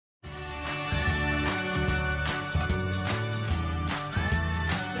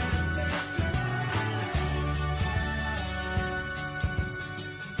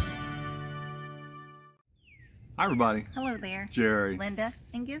Hi everybody. Hello there. Jerry. Linda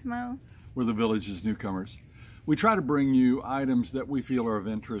and Gizmo. We're the village's newcomers. We try to bring you items that we feel are of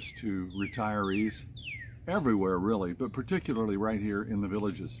interest to retirees everywhere really, but particularly right here in the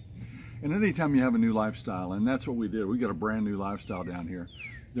villages. And anytime you have a new lifestyle, and that's what we did, we got a brand new lifestyle down here.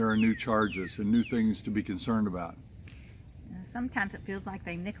 There are new charges and new things to be concerned about. Sometimes it feels like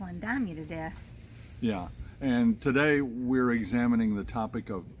they nickel and dime you to death. Yeah, and today we're examining the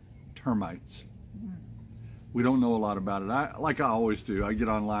topic of termites. We don't know a lot about it. Like I always do, I get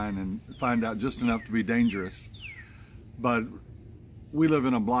online and find out just enough to be dangerous. But we live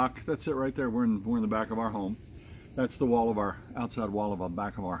in a block, that's it right there, we're in the back of our home. That's the wall of our, outside wall of the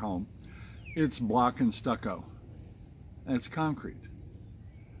back of our home. It's block and stucco, and it's concrete.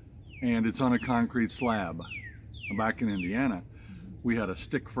 And it's on a concrete slab. Back in Indiana, we had a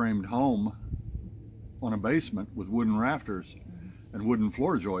stick-framed home on a basement with wooden rafters and wooden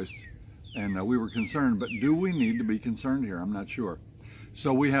floor joists. And we were concerned, but do we need to be concerned here? I'm not sure.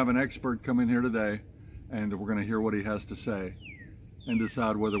 So we have an expert come in here today, and we're going to hear what he has to say and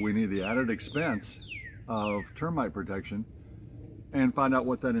decide whether we need the added expense of termite protection and find out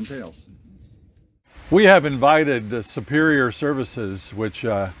what that entails. We have invited Superior Services, which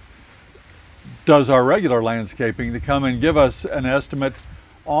does our regular landscaping, to come and give us an estimate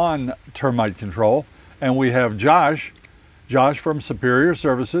on termite control. And we have Josh from Superior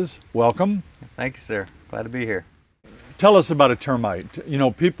Services. Welcome. Thank you, sir. Glad to be here. Tell us about a termite. You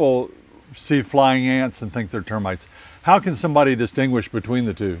know, people see flying ants and think they're termites. How can somebody distinguish between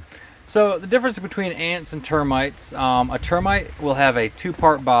the two? So the difference between ants and termites, a termite will have a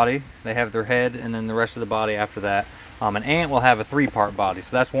two-part body. They have their head and then the rest of the body after that. An ant will have a three-part body.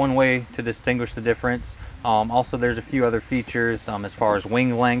 So that's one way to distinguish the difference. Also, there's a few other features as far as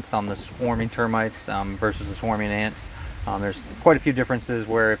wing length on the swarming termites versus the swarming ants. There's quite a few differences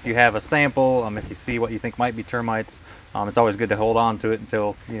where if you have a sample, if you see what you think might be termites, it's always good to hold on to it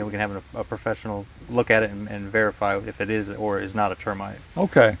until we can have a professional look at it and verify if it is or is not a termite.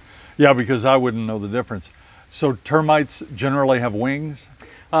 Okay. Yeah, because I wouldn't know the difference. So termites generally have wings?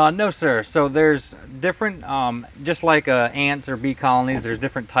 No, sir. So there's different, just like ants or bee colonies, there's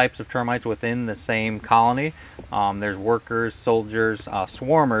different types of termites within the same colony. There's workers, soldiers,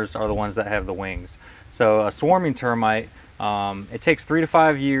 swarmers are the ones that have the wings. So a swarming termite, it takes 3 to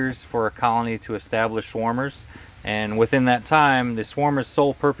 5 years for a colony to establish swarmers, and within that time the swarmer's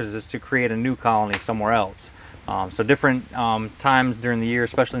sole purpose is to create a new colony somewhere else. So different times during the year,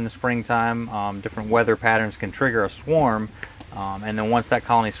 especially in the springtime, different weather patterns can trigger a swarm, and then once that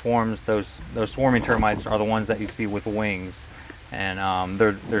colony swarms, those swarming termites are the ones that you see with wings, and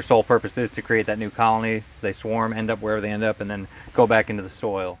their sole purpose is to create that new colony. They swarm, end up wherever they end up, and then go back into the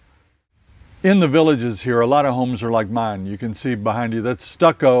soil. In the villages here, a lot of homes are like mine. You can see behind you, that's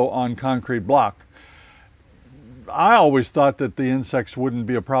stucco on concrete block. I always thought that the insects wouldn't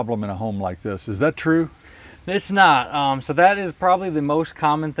be a problem in a home like this. Is that true? It's not. So that is probably the most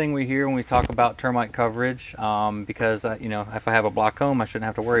common thing we hear when we talk about termite coverage, because if I have a block home, I shouldn't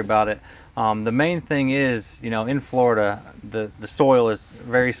have to worry about it. The main thing is, in Florida, the soil is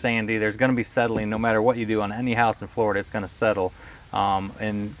very sandy. There's going to be settling no matter what you do on any house in Florida. It's going to settle.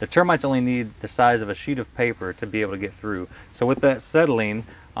 And the termites only need the size of a sheet of paper to be able to get through. So with that settling,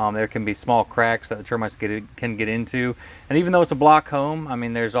 there can be small cracks that the termites can get into. And even though it's a block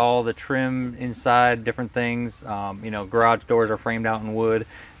home, there's all the trim inside, different things. Garage doors are framed out in wood.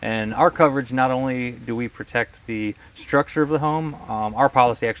 And our coverage, not only do we protect the structure of the home, our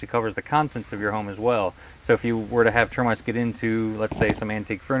policy actually covers the contents of your home as well. So if you were to have termites get into, let's say, some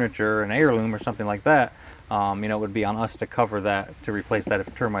antique furniture, an heirloom or something like that, it would be on us to cover that, to replace that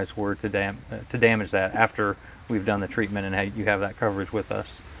if termites were to damage that after we've done the treatment, and you have that coverage with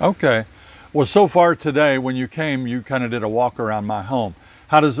us. Okay. Well, so far today, when you came, you kind of did a walk around my home.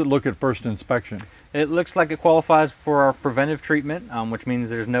 How does it look at first inspection? It looks like it qualifies for our preventive treatment, which means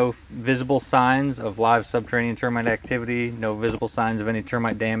there's no visible signs of live subterranean termite activity, no visible signs of any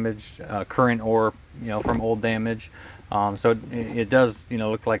termite damage, current or from old damage. So it does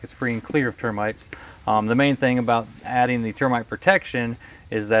look like it's free and clear of termites. The main thing about adding the termite protection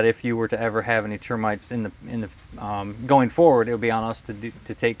is that if you were to ever have any termites in the going forward, it would be on us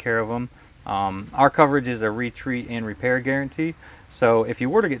to take care of them. Our coverage is a retreat and repair guarantee. So if you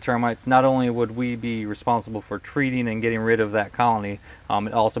were to get termites, not only would we be responsible for treating and getting rid of that colony,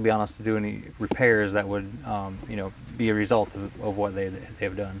 it'd also be on us to do any repairs that would be a result of what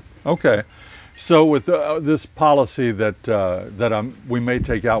they've done. Okay. So with this policy that we may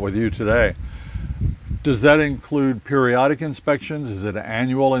take out with you today, does that include periodic inspections? Is it an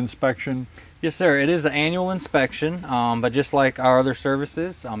annual inspection? Yes, sir. It is an annual inspection, but just like our other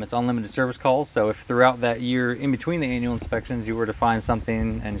services, it's unlimited service calls. So if throughout that year, in between the annual inspections, you were to find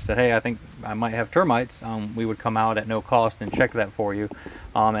something and you said, hey, I think I might have termites, we would come out at no cost and check that for you.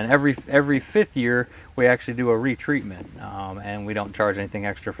 And every fifth year, we actually do a retreatment, and we don't charge anything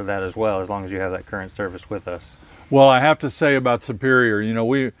extra for that as well, as long as you have that current service with us. Well, I have to say about Superior, you know,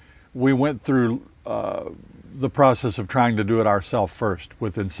 we went through the process of trying to do it ourselves first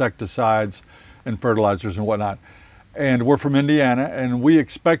with insecticides and fertilizers and whatnot. And we're from Indiana, and we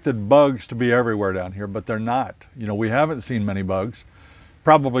expected bugs to be everywhere down here, but they're not. You know, we haven't seen many bugs,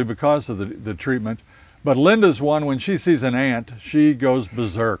 probably because of the treatment. But Linda's one, when she sees an ant, she goes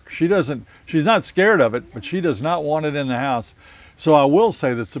berserk. She's not scared of it, but she does not want it in the house. So I will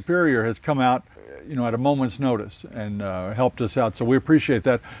say that Superior has come out, you know, at a moment's notice and helped us out. So we appreciate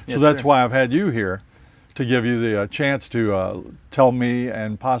that. Yes, so that's sir. why I've had you here, to give you the chance to tell me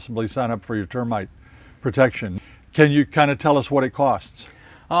and possibly sign up for your termite protection. Can you kind of tell us what it costs?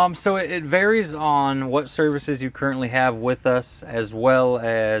 So it varies on what services you currently have with us, as well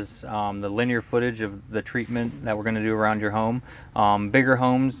as the linear footage of the treatment that we're going to do around your home. Bigger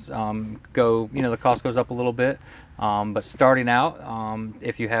homes the cost goes up a little bit. But starting out,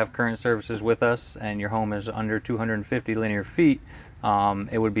 if you have current services with us and your home is under 250 linear feet,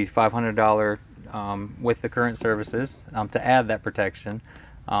 it would be $500 with the current services to add that protection.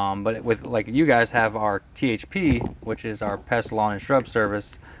 But with, like, you guys have our THP, which is our pest, lawn, and shrub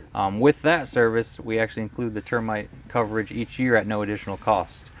service. With that service, we actually include the termite coverage each year at no additional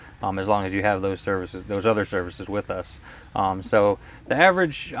cost, as long as you have those other services with us. So the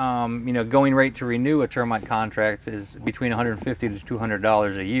average, going rate to renew a termite contract is between $150 to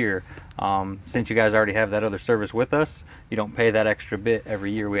 $200 a year. Since you guys already have that other service with us, you don't pay that extra bit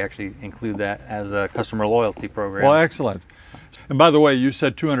every year. We actually include that as a customer loyalty program. Well, excellent. And by the way, you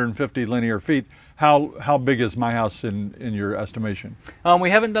said 250 linear feet. How big is my house in your estimation? We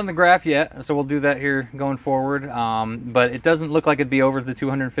haven't done the graph yet, so we'll do that here going forward. But it doesn't look like it'd be over the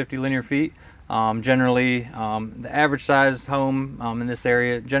 250 linear feet. Generally, the average size home in this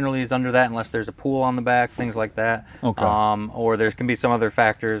area generally is under that, unless there's a pool on the back, things like that. Okay. Or there can be some other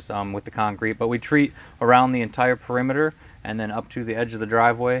factors with the concrete. But we treat around the entire perimeter, and then up to the edge of the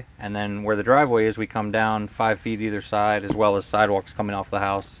driveway, and then where the driveway is, we come down 5 feet either side, as well as sidewalks coming off the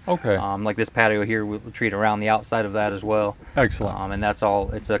house. Okay. Like this patio here, we'll treat around the outside of that as well. Excellent. And that's all.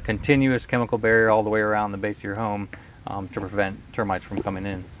 It's a continuous chemical barrier all the way around the base of your home to prevent termites from coming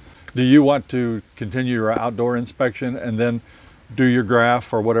in. Do you want to continue your outdoor inspection and then do your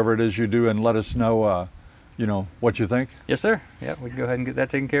graph or whatever it is you do, and let us know, what you think? Yes, sir. Yeah, we can go ahead and get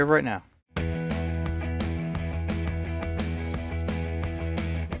that taken care of right now.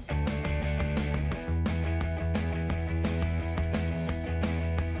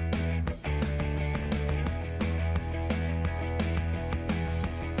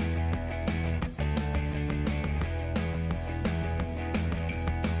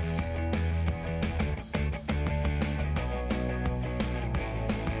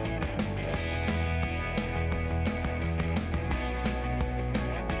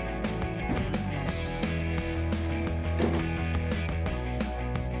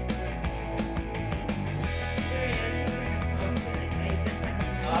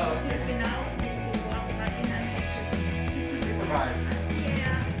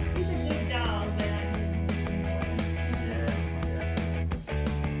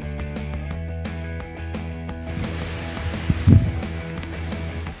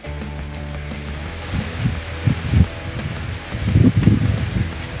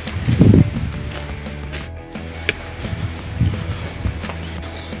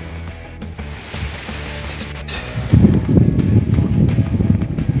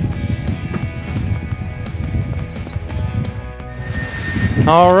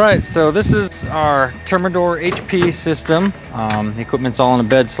 All right, so this is our Termidor HP system. The equipment's all on a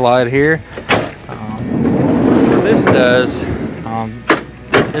bed slide here. What this does,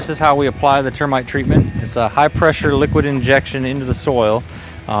 this is how we apply the termite treatment. It's a high pressure liquid injection into the soil.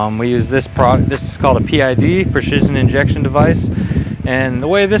 We use this product. This is called a PID, precision injection device. And the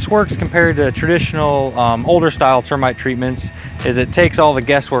way this works compared to traditional older style termite treatments is it takes all the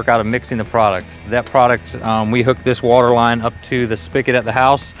guesswork out of mixing the product. That product, we hook this water line up to the spigot at the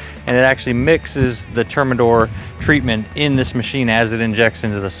house, and it actually mixes the Termidor treatment in this machine as it injects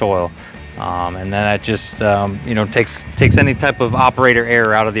into the soil. And then that just takes any type of operator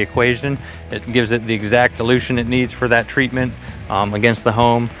error out of the equation. It gives it the exact dilution it needs for that treatment against the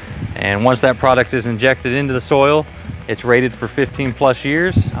home. And once that product is injected into the soil, it's rated for 15 plus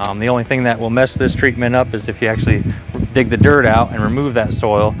years. The only thing that will mess this treatment up is if you actually dig the dirt out and remove that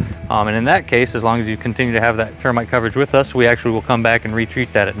soil. And in that case, as long as you continue to have that termite coverage with us, we actually will come back and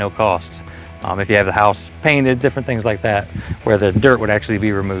retreat that at no cost. If you have the house painted, different things like that, where the dirt would actually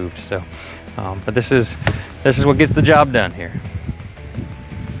be removed. So, but this is what gets the job done here.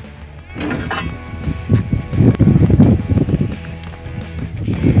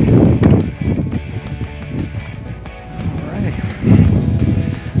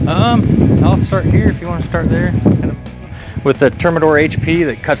 I'll start here if you want to start there. With the Termidor HP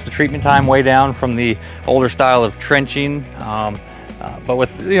that cuts the treatment time way down from the older style of trenching. But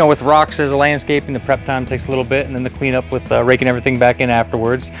with rocks as a landscaping, the prep time takes a little bit, and then the cleanup with raking everything back in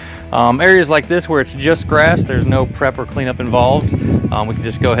afterwards. Areas like this where it's just grass, there's no prep or cleanup involved. We can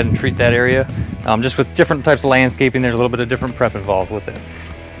just go ahead and treat that area. Just with different types of landscaping, there's a little bit of different prep involved with it.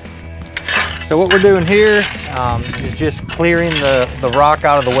 So what we're doing here is just clearing the rock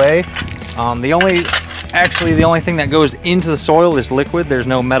out of the way. The only thing that goes into the soil is liquid. There's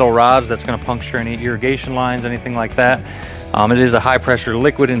no metal rods that's going to puncture any irrigation lines, anything like that. It is a high pressure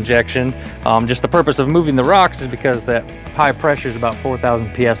liquid injection. Just the purpose of moving the rocks is because that high pressure is about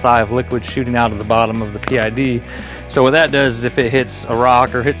 4,000 psi of liquid shooting out of the bottom of the PID. So what that does is if it hits a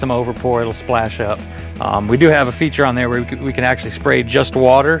rock or hits some overpour, it'll splash up. We do have a feature on there where we can actually spray just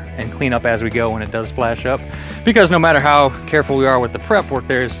water and clean up as we go when it does splash up, because no matter how careful we are with the prep work,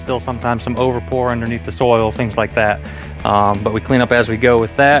 there is still sometimes some overpour underneath the soil, things like that. But we clean up as we go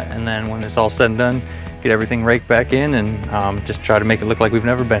with that, and then when it's all said and done, get everything raked back in and just try to make it look like we've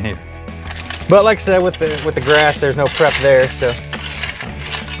never been here. But like I said, with the grass, there's no prep there, so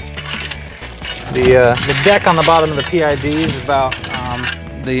the deck on the bottom of the PID is about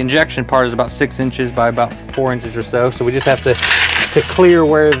the injection part is about 6 inches by about 4 inches or so. So we just have to clear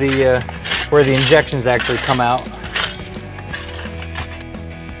where the injections actually come out.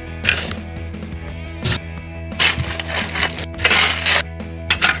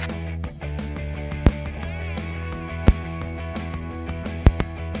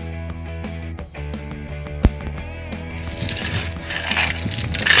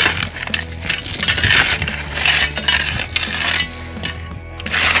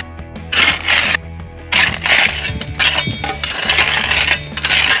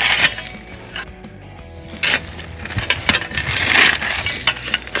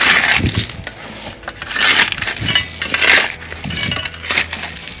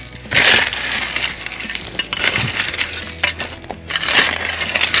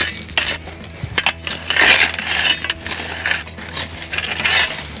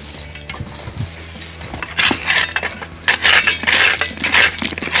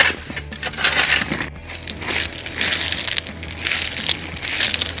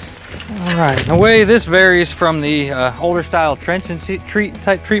 Alright, the way this varies from the older style trench and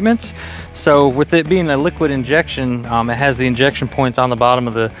type treatments. So with it being a liquid injection, it has the injection points on the bottom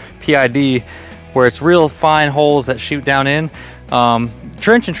of the PID where it's real fine holes that shoot down in.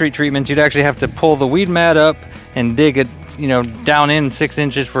 Trench and treat treatments, you'd actually have to pull the weed mat up and dig it, down in 6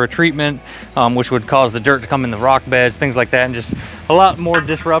 inches for a treatment, which would cause the dirt to come in the rock beds, things like that, and just a lot more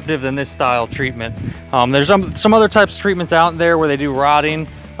disruptive than this style treatment. There's some other types of treatments out there where they do rotting,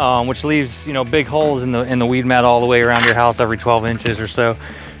 which leaves big holes in the weed mat all the way around your house every 12 inches or so.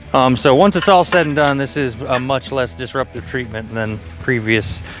 So once it's all said and done, this is a much less disruptive treatment than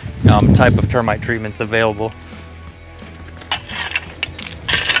previous type of termite treatments available.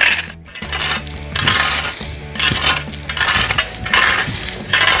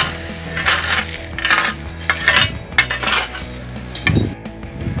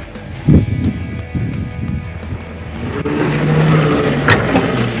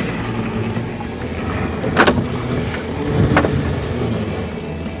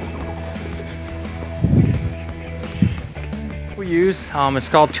 It's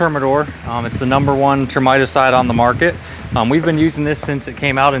called Termidor. It's the #1 termiticide on the market. We've been using this since it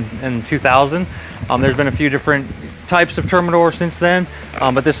came out in 2000. There's been a few different types of Termidor since then,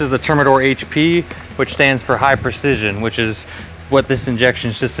 but this is the Termidor HP, which stands for high precision, which is what this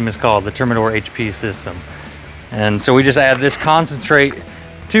injection system is called, the Termidor HP system. And so we just add this concentrate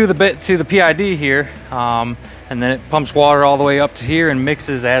to the PID here, and then it pumps water all the way up to here and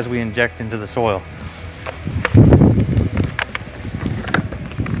mixes as we inject into the soil.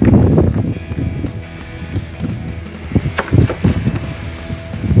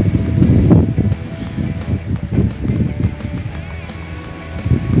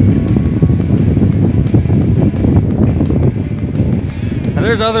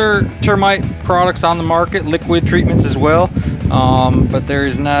 There's other termite products on the market, liquid treatments as well, but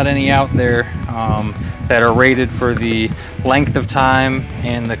there's not any out there that are rated for the length of time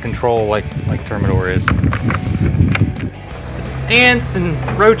and the control like Termidor is. ants and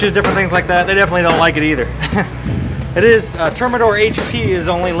roaches, different things like that, they definitely don't like it either. It is, Termidor HP is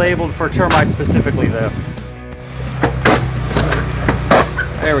only labeled for termites specifically though.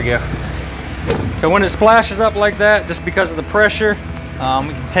 There we go. So when it splashes up like that, just because of the pressure,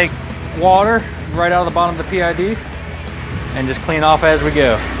 we can take water right out of the bottom of the PID and just clean off as we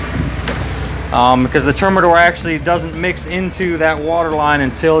go. Because the Termidor actually doesn't mix into that water line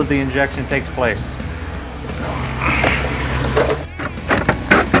until the injection takes place.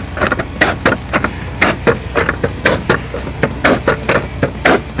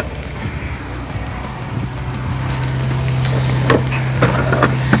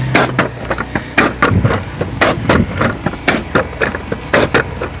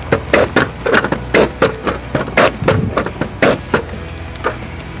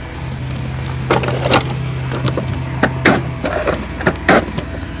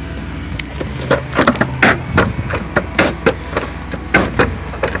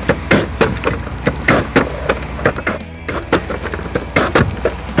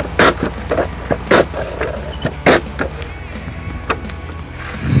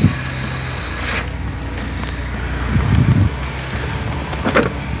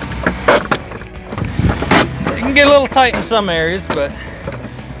 Get a little tight in some areas, but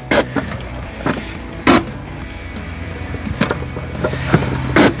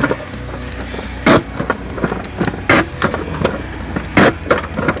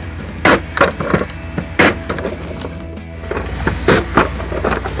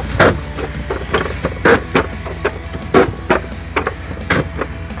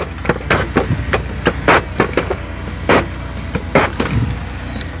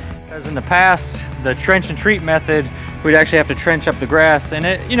as in the past, the trench and treat method, we'd actually have to trench up the grass, and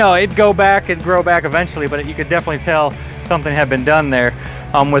it, you know, it'd grow back eventually, but you could definitely tell something had been done there.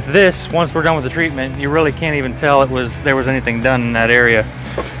 With this, once we're done with the treatment, you really can't even tell there was anything done in that area.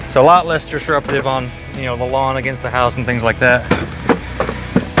 So a lot less disruptive on, you know, the lawn against the house and things like that.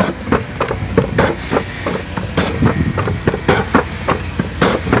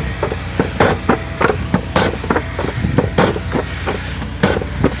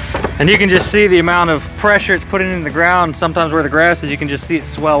 And you can just see the amount of pressure it's putting in the ground. Sometimes where the grass is, you can just see it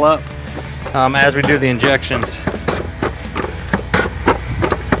swell up as we do the injections.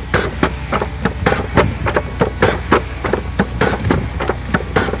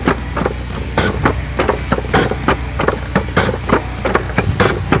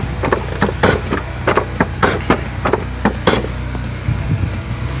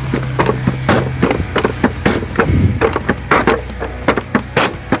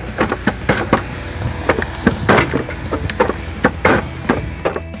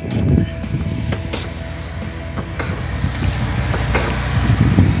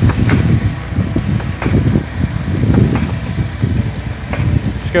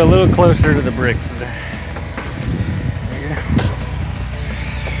 Go a little closer to the bricks there. There you go.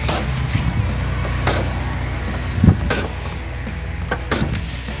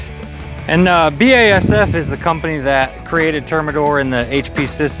 And BASF is the company that created Termidor in the HP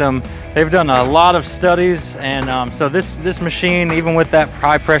system. They've done a lot of studies, and so this machine, even with that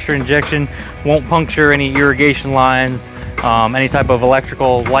high pressure injection, won't puncture any irrigation lines, any type of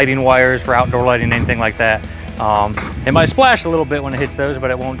electrical lighting wires for outdoor lighting, anything like that. It might splash a little bit when it hits those, but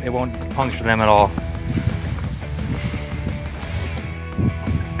it won't puncture them at all.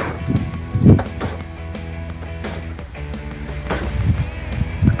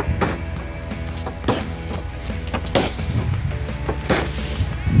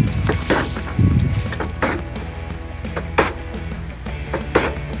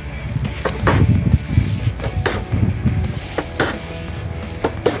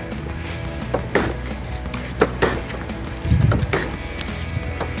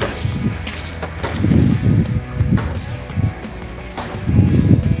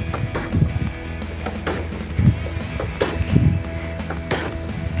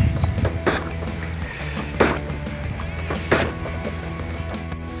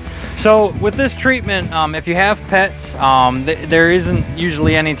 So with this treatment, if you have pets, there isn't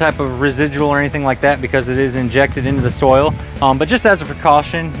usually any type of residual or anything like that because it is injected into the soil. But just as a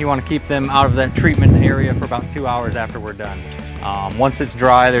precaution, you want to keep them out of that treatment area for about 2 hours after we're done. Once it's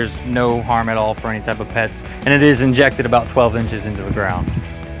dry, there's no harm at all for any type of pets, and it is injected about 12 inches into the ground.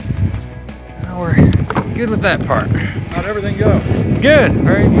 Now we're good with that part. How'd everything go? Good,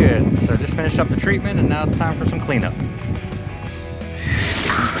 very good. So just finished up the treatment, and now it's time for some cleanup.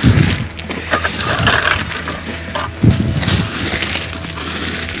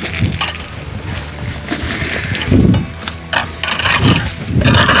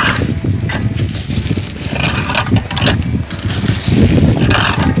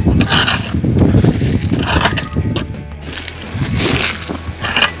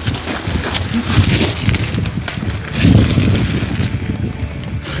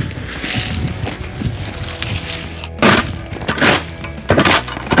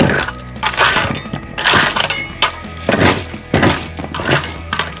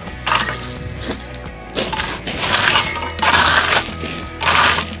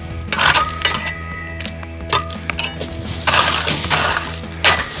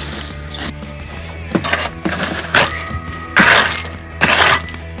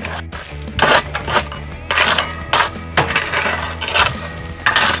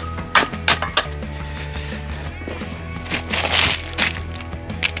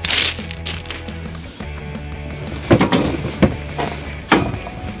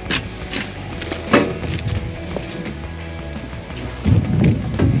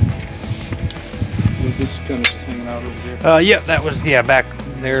 this kind of just hanging out over here? Yep, that was, yeah, back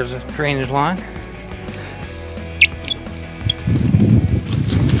there's a drainage line.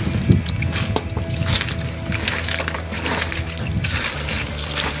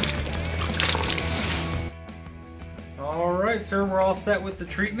 Alright, sir, we're all set with the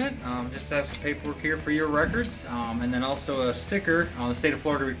treatment. Just have some paperwork here for your records, and then also a sticker. The state of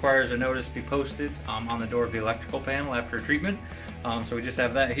Florida requires a notice be posted on the door of the electrical panel after a treatment. So we just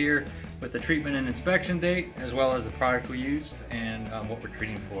have that here with the treatment and inspection date, as well as the product we used and what we're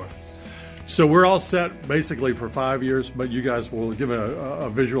treating for. So we're all set basically for 5 years, but you guys will give a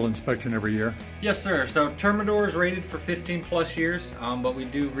visual inspection every year? Yes, sir. So Termidor is rated for 15 plus years, but we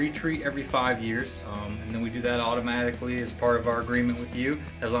do retreat every 5 years, and then we do that automatically as part of our agreement with you,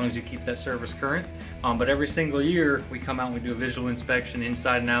 as long as you keep that service current. But every single year we come out and we do a visual inspection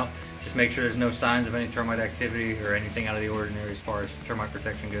inside and out, just make sure there's no signs of any termite activity or anything out of the ordinary as far as termite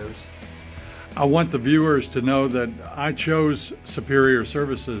protection goes. I want the viewers to know that I chose Superior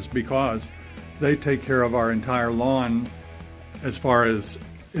Services because they take care of our entire lawn as far as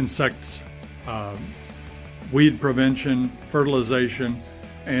insects, weed prevention, fertilization,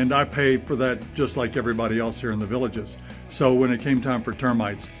 and I pay for that just like everybody else here in the villages. So when it came time for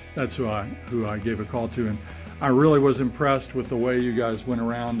termites, that's who I gave a call to, and I really was impressed with the way you guys went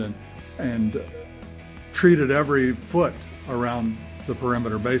around and treated every foot around the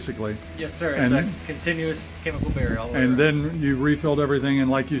perimeter, basically. Yes, sir. It's a continuous chemical barrier all the way and around. then you refilled everything,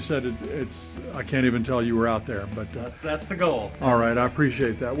 and like you said, it's I can't even tell you were out there, but that's the goal. all right, I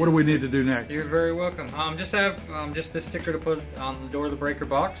appreciate that. What do we need to do next? You're very welcome. Just have just this sticker to put on the door of the breaker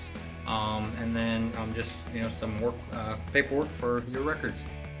box, and then just some work paperwork for your records.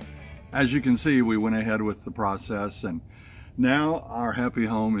 As you can see, we went ahead with the process, and now our happy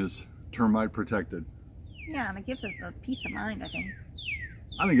home is termite protected. Yeah, and it gives us a peace of mind, I think.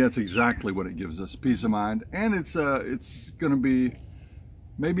 I think that's exactly what it gives us, peace of mind, and it's going to be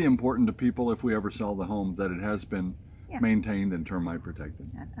maybe important to people if we ever sell the home that it has been maintained and termite protected.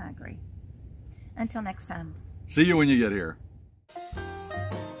 I agree. Until next time. See you when you get here.